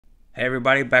Hey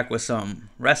everybody, back with some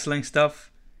wrestling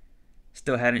stuff.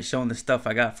 Still hadn't shown the stuff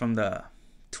I got from the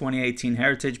 2018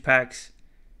 Heritage Packs.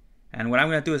 And what I'm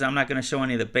going to do is I'm not going to show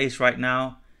any of the base right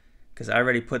now because I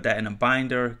already put that in a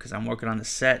binder because I'm working on the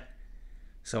set.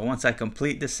 So once I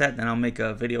complete the set, then I'll make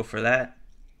a video for that.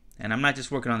 And I'm not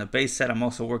just working on the base set, I'm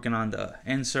also working on the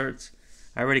inserts.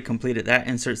 I already completed that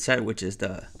insert set, which is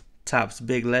the Topps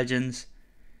Big Legends.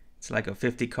 It's like a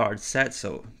 50 card set,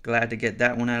 so glad to get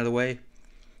that one out of the way.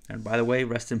 And by the way,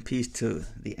 rest in peace to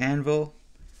the Anvil.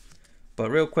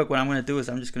 But real quick, what I'm going to do is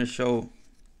I'm just going to show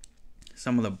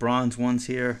some of the bronze ones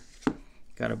here.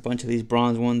 Got a bunch of these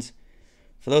bronze ones.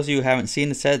 For those of you who haven't seen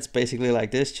the set, it's basically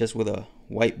like this, just with a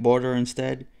white border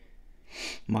instead.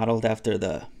 Modeled after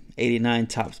the 89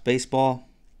 Topps Baseball.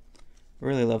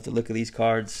 Really love the look of these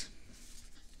cards.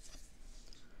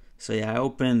 So yeah, I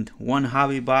opened one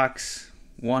hobby box,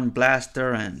 one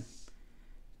blaster, and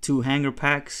 2 hanger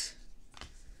packs.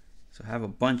 So I have a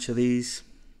bunch of these.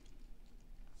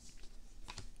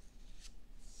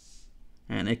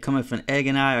 And it come if an Egg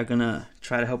and I are gonna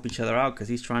try to help each other out because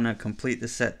he's trying to complete the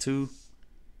set too.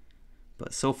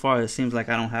 But so far it seems like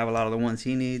I don't have a lot of the ones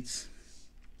he needs.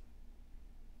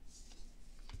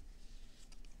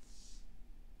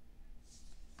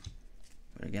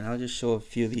 But again, I'll just show a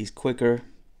few of these quicker.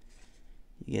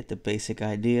 You get the basic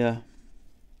idea.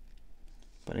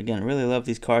 But again, really love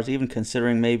these cards, even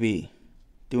considering maybe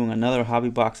doing another hobby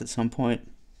box at some point.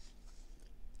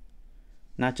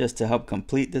 Not just to help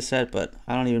complete the set, but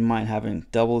I don't even mind having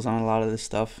doubles on a lot of this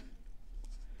stuff.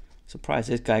 Surprised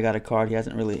this guy got a card. He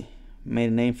hasn't really made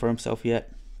a name for himself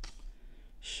yet.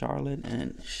 Charlotte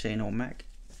and Shane O'Mac.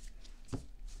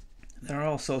 There are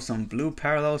also some blue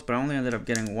parallels, but I only ended up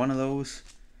getting one of those,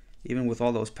 even with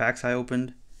all those packs I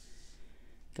opened.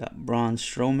 Got Braun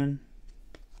Strowman.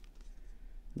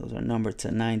 Those are numbered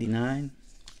to 99.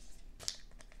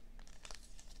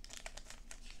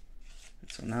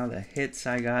 So now the hits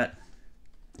I got,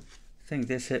 I think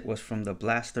this hit was from the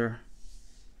blaster.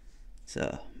 It's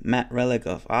a matte relic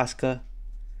of Asuka.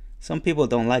 Some people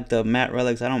don't like the matte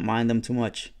relics. I don't mind them too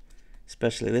much,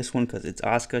 especially this one because it's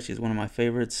Asuka. She's one of my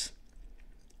favorites,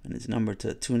 and it's numbered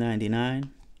to 299.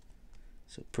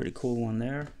 So pretty cool one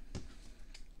there.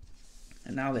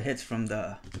 And now the hits from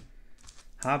the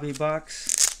hobby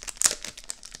box.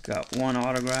 Got one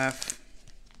autograph,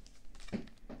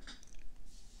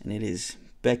 and it is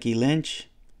Becky Lynch.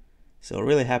 So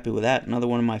really happy with that. Another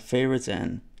one of my favorites,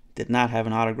 and did not have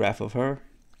an autograph of her.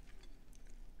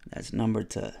 That's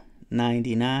numbered to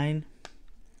 99.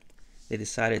 They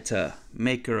decided to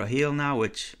make her a heel now,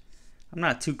 which I'm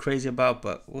not too crazy about,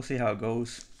 but we'll see how it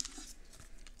goes.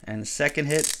 And the second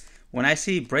hit, when I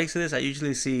see breaks of this, I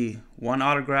usually see one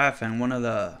autograph and one of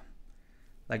the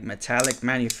like metallic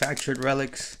manufactured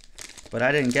relics, but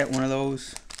I didn't get one of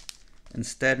those.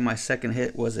 Instead, my second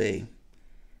hit was a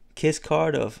Kiss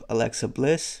card of Alexa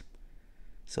Bliss.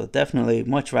 So definitely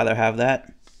much rather have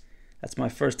that. That's my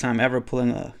first time ever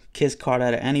pulling a Kiss card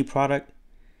out of any product,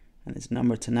 and it's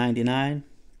numbered to 99.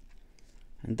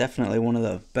 And definitely one of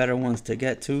the better ones to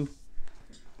get too.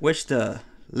 Wish the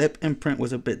lip imprint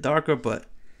was a bit darker, but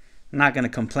I'm not going to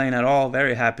complain at all.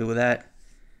 Very happy with that.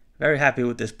 Very happy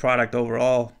with this product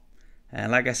overall.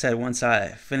 And like I said, once I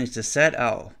finish the set,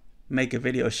 I'll make a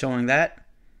video showing that.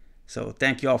 So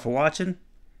thank you all for watching.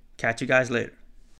 Catch you guys later.